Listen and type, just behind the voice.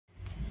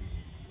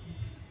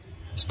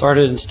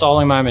Started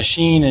installing my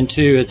machine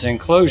into its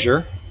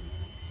enclosure,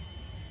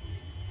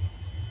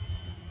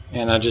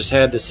 and I just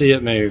had to see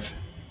it move.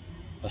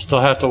 I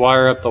still have to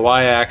wire up the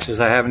Y-axis.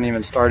 I haven't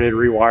even started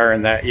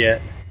rewiring that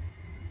yet.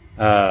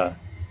 The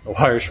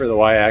wires for the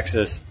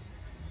Y-axis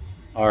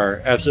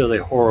are absolutely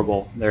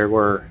horrible. There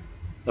were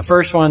the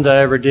first ones I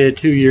ever did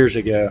 2 years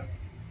ago,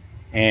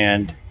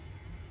 and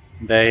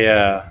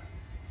they're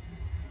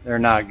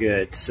not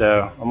good.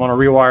 So I'm going to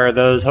rewire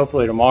those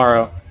hopefully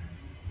tomorrow.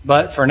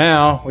 But for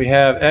now, we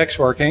have X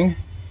working.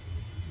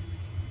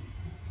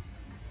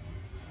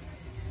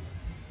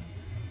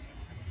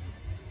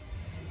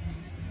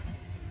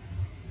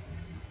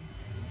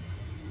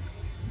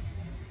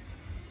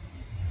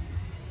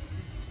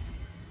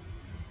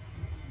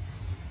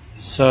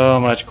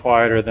 So much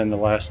quieter than the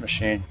last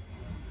machine.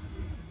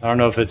 I don't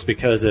know if it's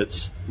because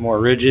it's more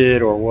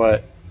rigid or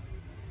what.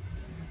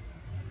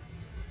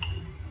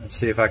 Let's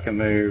see if I can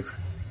move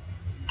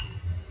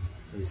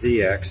the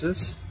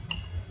Z-axis.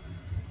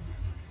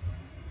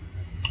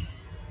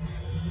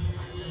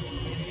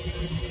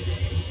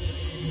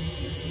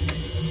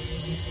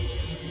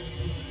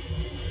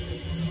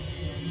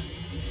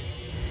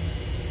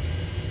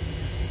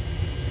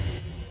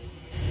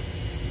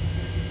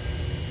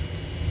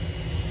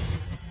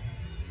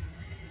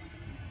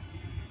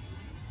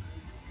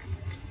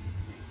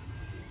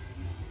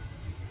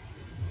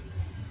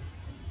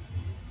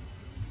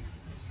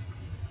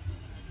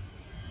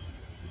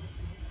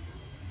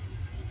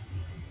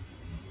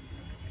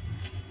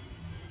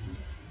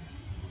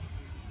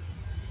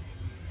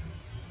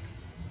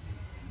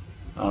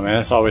 Oh man,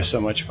 it's always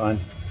so much fun.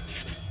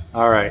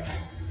 Alright,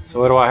 so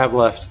what do I have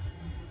left?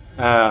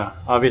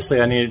 Obviously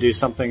I need to do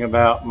something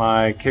about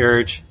my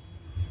carriage.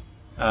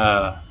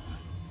 I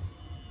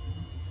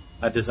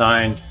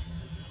designed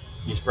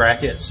these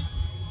brackets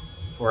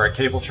for a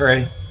cable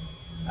tray.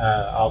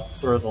 I'll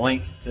throw the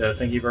link to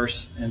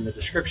Thingiverse in the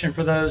description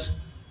for those.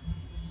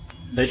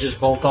 They just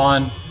bolt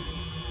on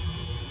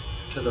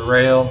to the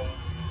rail.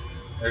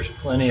 There's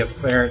plenty of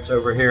clearance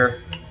over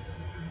here.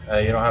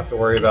 You don't have to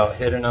worry about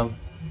hitting them.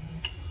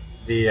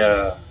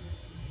 The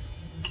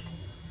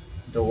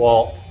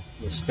DeWalt,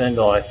 the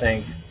spindle, I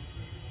think,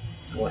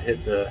 will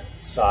hit the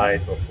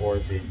side before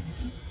the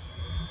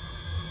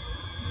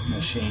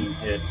machine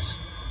hits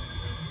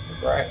the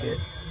bracket.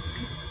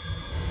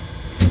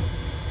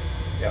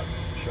 Yep,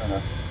 sure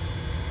enough.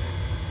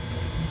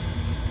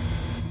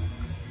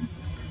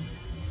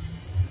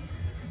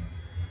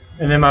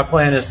 And then my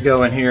plan is to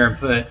go in here and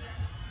put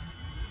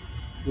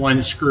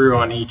one screw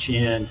on each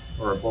end,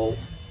 or a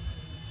bolt,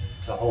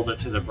 to hold it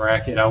to the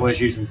bracket. I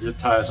was using zip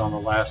ties on the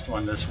last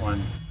one. This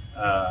one,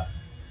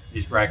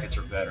 these brackets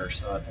are better,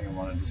 so I think I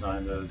want to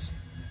design those,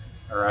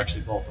 or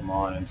actually bolt them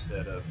on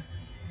instead of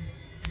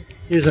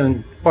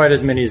using quite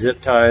as many zip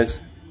ties.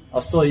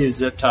 I'll still use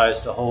zip ties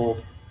to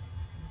hold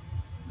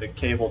the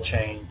cable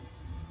chain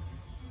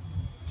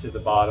to the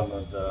bottom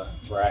of the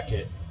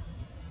bracket.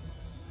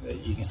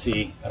 But you can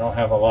see I don't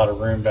have a lot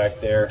of room back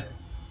there.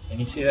 Can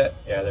you see that?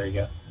 Yeah, there you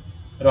go.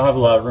 I don't have a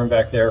lot of room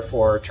back there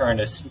for trying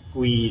to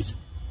squeeze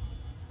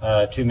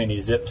too many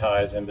zip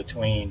ties in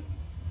between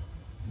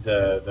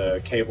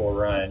the cable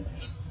run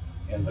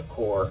and the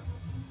core.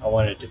 I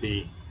want it to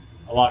be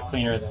a lot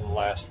cleaner than the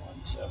last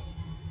one. So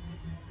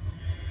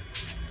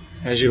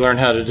as you learn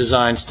how to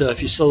design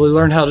stuff, you slowly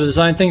learn how to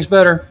design things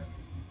better.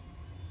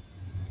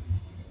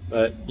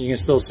 But you can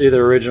still see the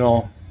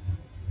original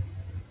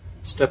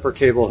stepper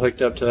cable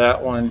hooked up to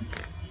that one.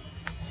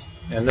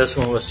 And this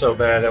one was so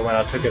bad that when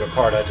I took it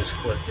apart, I just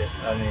clipped it.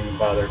 I didn't even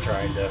bother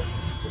trying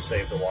to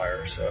save the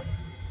wire. So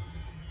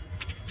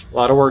a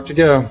lot of work to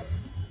go.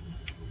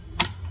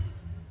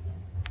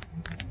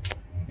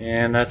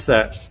 And that's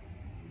that.